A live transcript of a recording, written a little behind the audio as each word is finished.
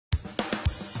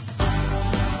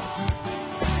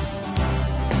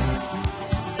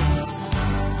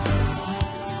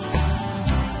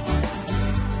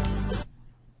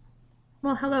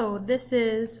Well, hello. This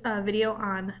is a video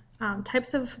on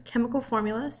types of chemical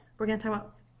formulas. We're going to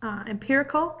talk about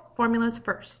empirical formulas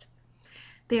first.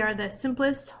 They are the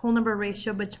simplest whole number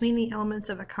ratio between the elements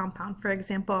of a compound. For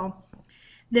example,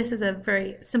 this is a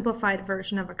very simplified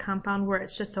version of a compound where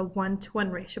it's just a 1-to-1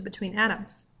 ratio between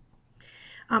atoms.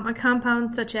 A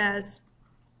compound such as,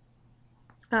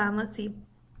 let's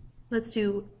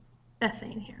do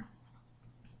ethane here.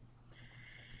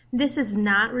 This is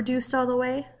not reduced all the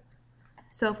way.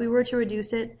 So if we were to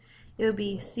reduce it, it would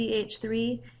be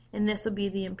CH3, and this would be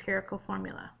the empirical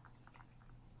formula.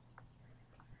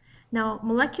 Now,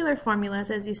 molecular formulas,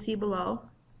 as you see below,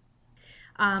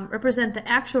 represent the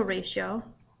actual ratio,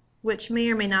 which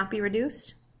may or may not be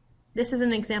reduced. This is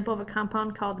an example of a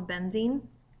compound called benzene,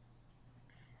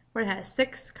 where it has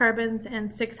 6 carbons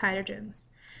and 6 hydrogens.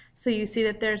 So you see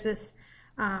that there's this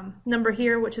number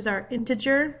here, which is our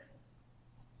integer.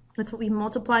 That's what we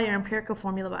multiply our empirical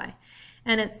formula by.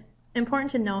 And it's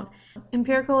important to note,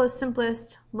 empirical is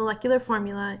simplest, molecular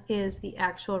formula is the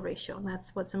actual ratio, and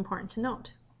that's what's important to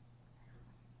note.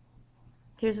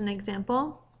 Here's an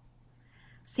example.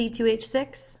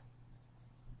 C2H6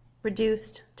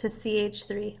 reduced to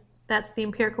CH3. That's the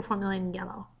empirical formula in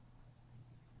yellow.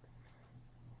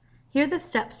 Here are the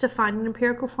steps to find an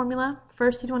empirical formula.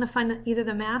 First, you'd want to find either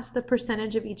the mass or the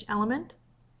percentage of each element.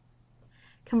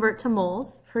 Convert to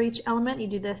moles. For each element, you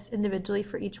do this individually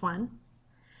for each one.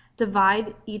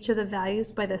 Divide each of the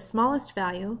values by the smallest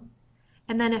value,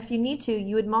 and then if you need to,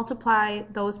 you would multiply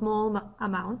those mole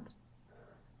amounts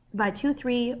by 2,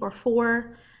 3, or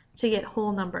 4 to get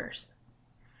whole numbers.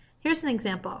 Here's an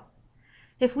example.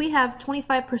 If we have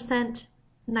 25%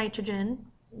 nitrogen,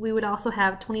 we would also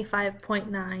have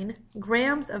 25.9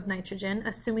 grams of nitrogen,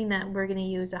 assuming that we're going to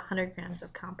use 100 grams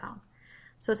of compound.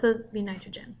 So this would be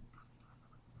nitrogen.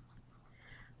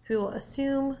 So we will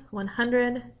assume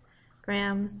 100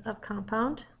 grams of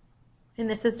compound, and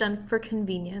this is done for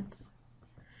convenience.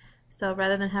 So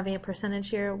rather than having a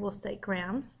percentage here, we'll say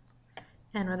grams,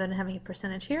 and rather than having a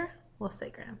percentage here, we'll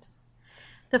say grams.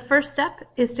 The first step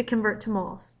is to convert to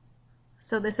moles.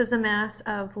 So this is a mass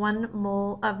of 1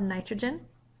 mole of nitrogen,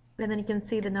 and then you can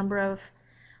see the number of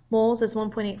moles is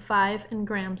 1.85 and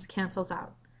grams cancels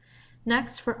out.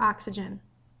 Next, for oxygen,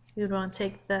 you would want to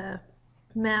take the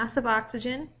mass of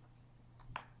oxygen,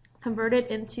 convert it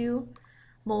into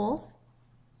moles,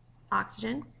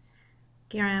 oxygen,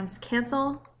 grams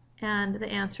cancel, and the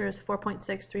answer is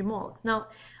 4.63 moles. Now,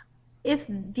 if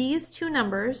these two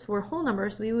numbers were whole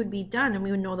numbers, we would be done and we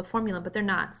would know the formula, but they're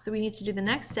not. So we need to do the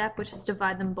next step, which is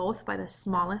divide them both by the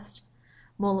smallest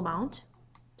mole amount.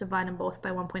 Divide them both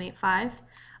by 1.85.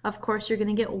 Of course, you're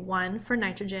going to get 1 for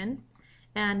nitrogen,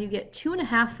 and you get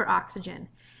 2.5 for oxygen.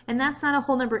 And that's not a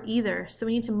whole number either, so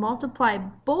we need to multiply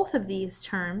both of these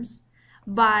terms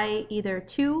by either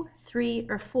 2, 3,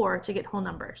 or 4 to get whole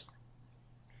numbers.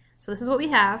 So this is what we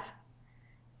have.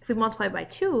 If we multiply by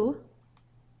 2,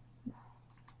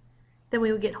 then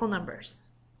we would get whole numbers.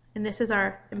 And this is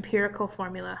our empirical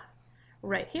formula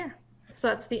right here. So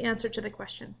that's the answer to the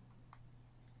question.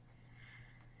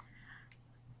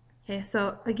 Okay,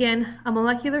 so again, a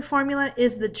molecular formula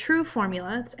is the true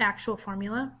formula, it's actual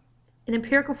formula. An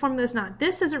empirical formula is not.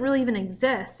 This doesn't really even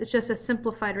exist. It's just a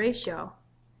simplified ratio.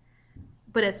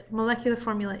 But its molecular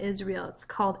formula is real. It's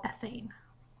called ethane.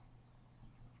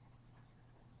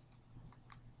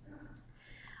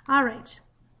 All right.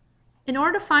 In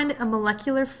order to find a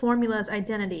molecular formula's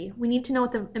identity, we need to know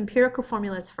what the empirical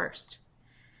formula is first.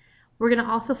 We're going to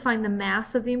also find the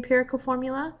mass of the empirical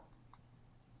formula.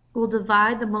 We'll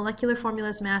divide the molecular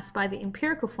formula's mass by the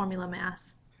empirical formula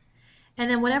mass. And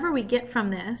then whatever we get from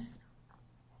this,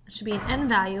 it should be an n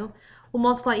value, we'll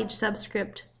multiply each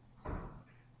subscript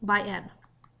by n.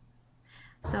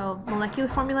 So molecular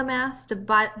formula mass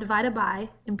divided by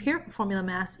empirical formula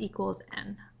mass equals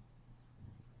n.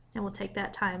 And we'll take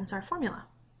that times our formula.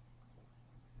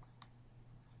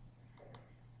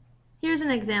 Here's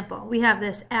an example. We have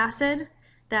this acid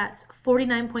that's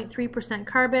 49.3%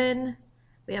 carbon.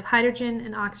 We have hydrogen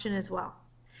and oxygen as well.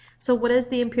 So what is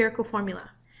the empirical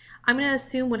formula? I'm going to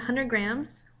assume 100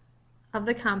 grams of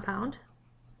the compound,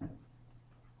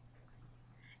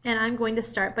 and I'm going to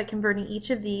start by converting each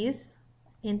of these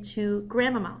into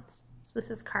gram amounts. So this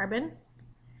is carbon,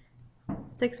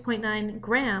 6.9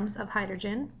 grams of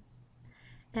hydrogen,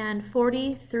 and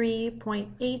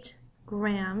 43.8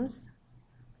 grams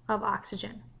of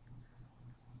oxygen.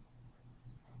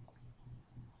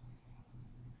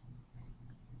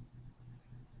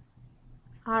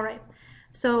 All right.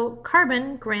 So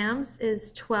carbon grams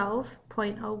is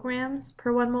 12.0 grams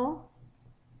per 1 mole.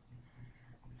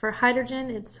 For hydrogen,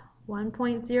 it's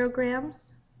 1.0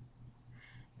 grams.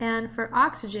 And for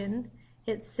oxygen,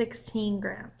 it's 16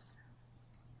 grams.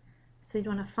 So you'd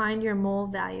want to find your mole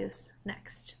values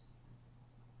next.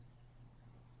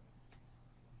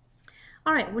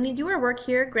 All right, when you do our work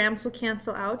here, grams will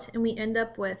cancel out, and we end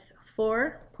up with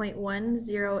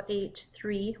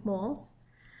 4.1083 moles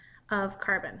of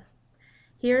carbon.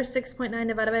 Here, 6.9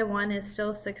 divided by 1 is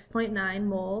still 6.9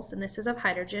 moles, and this is of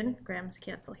hydrogen. Grams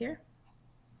cancel here.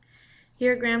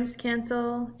 Here, grams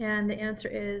cancel, and the answer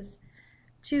is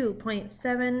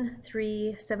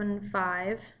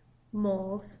 2.7375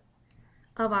 moles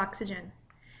of oxygen.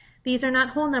 These are not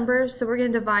whole numbers, so we're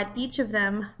going to divide each of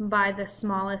them by the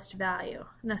smallest value.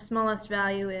 And the smallest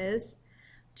value is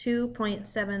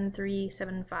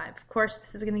 2.7375. Of course,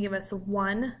 this is going to give us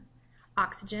 1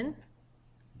 oxygen.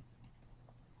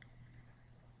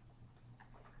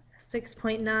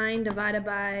 6.9 divided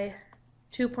by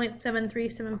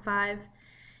 2.7375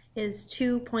 is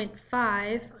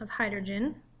 2.5 of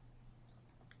hydrogen.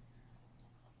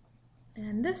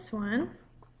 And this one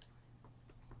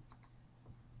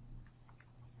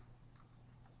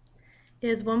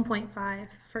is 1.5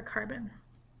 for carbon.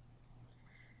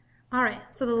 All right,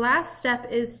 so the last step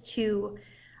is to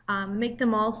make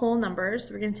them all whole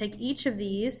numbers. We're going to take each of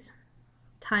these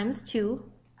times 2.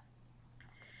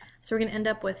 So we're going to end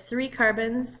up with 3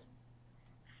 carbons,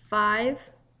 5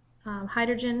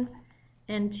 hydrogen,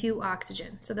 and 2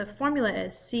 oxygen. So the formula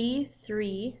is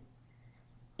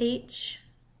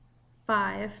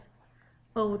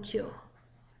C3H5O2.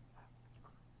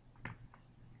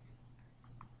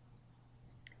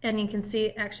 And you can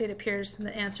see actually it appears in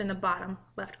the answer in the bottom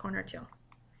left corner too.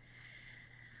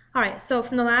 All right, so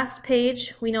from the last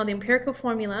page, we know the empirical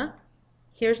formula.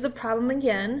 Here's the problem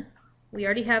again. We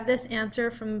already have this answer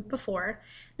from before.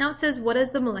 Now it says, what is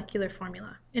the molecular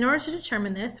formula? In order to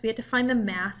determine this, we have to find the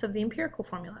mass of the empirical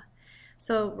formula.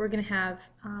 So we're going to have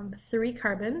 3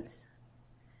 carbons,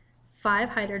 5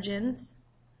 hydrogens,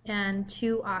 and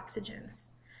 2 oxygens.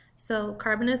 So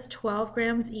carbon is 12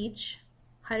 grams each,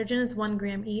 hydrogen is 1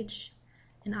 gram each,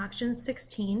 and oxygen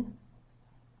 16.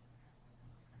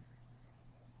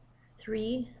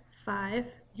 3, 5,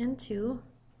 and 2.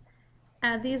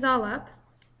 Add these all up.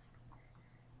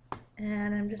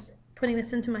 And I'm just putting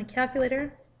this into my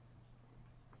calculator.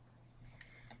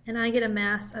 And I get a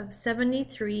mass of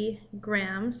 73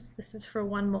 grams. This is for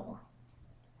 1 mole.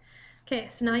 Okay,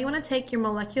 so now you want to take your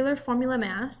molecular formula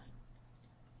mass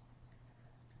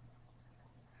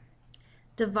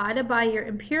divided by your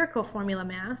empirical formula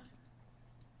mass,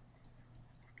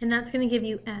 and that's going to give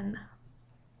you N.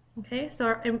 Okay, so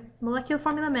our molecular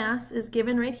formula mass is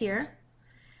given right here,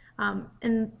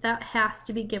 and that has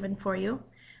to be given for you.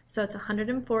 So it's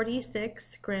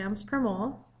 146 grams per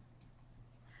mole.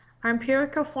 Our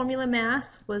empirical formula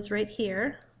mass was right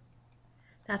here.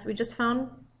 That's what we just found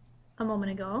a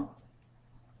moment ago.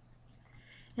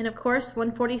 And of course,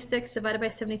 146 divided by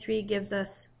 73 gives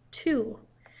us 2.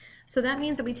 So that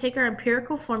means that we take our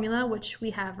empirical formula, which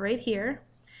we have right here,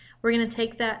 we're going to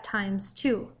take that times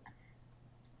 2.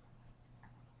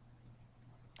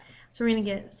 So we're going to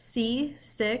get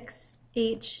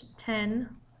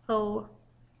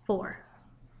C6H10O4.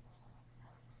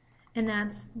 And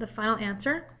that's the final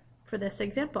answer for this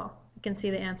example. You can see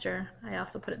the answer. I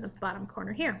also put it in the bottom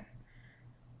corner here.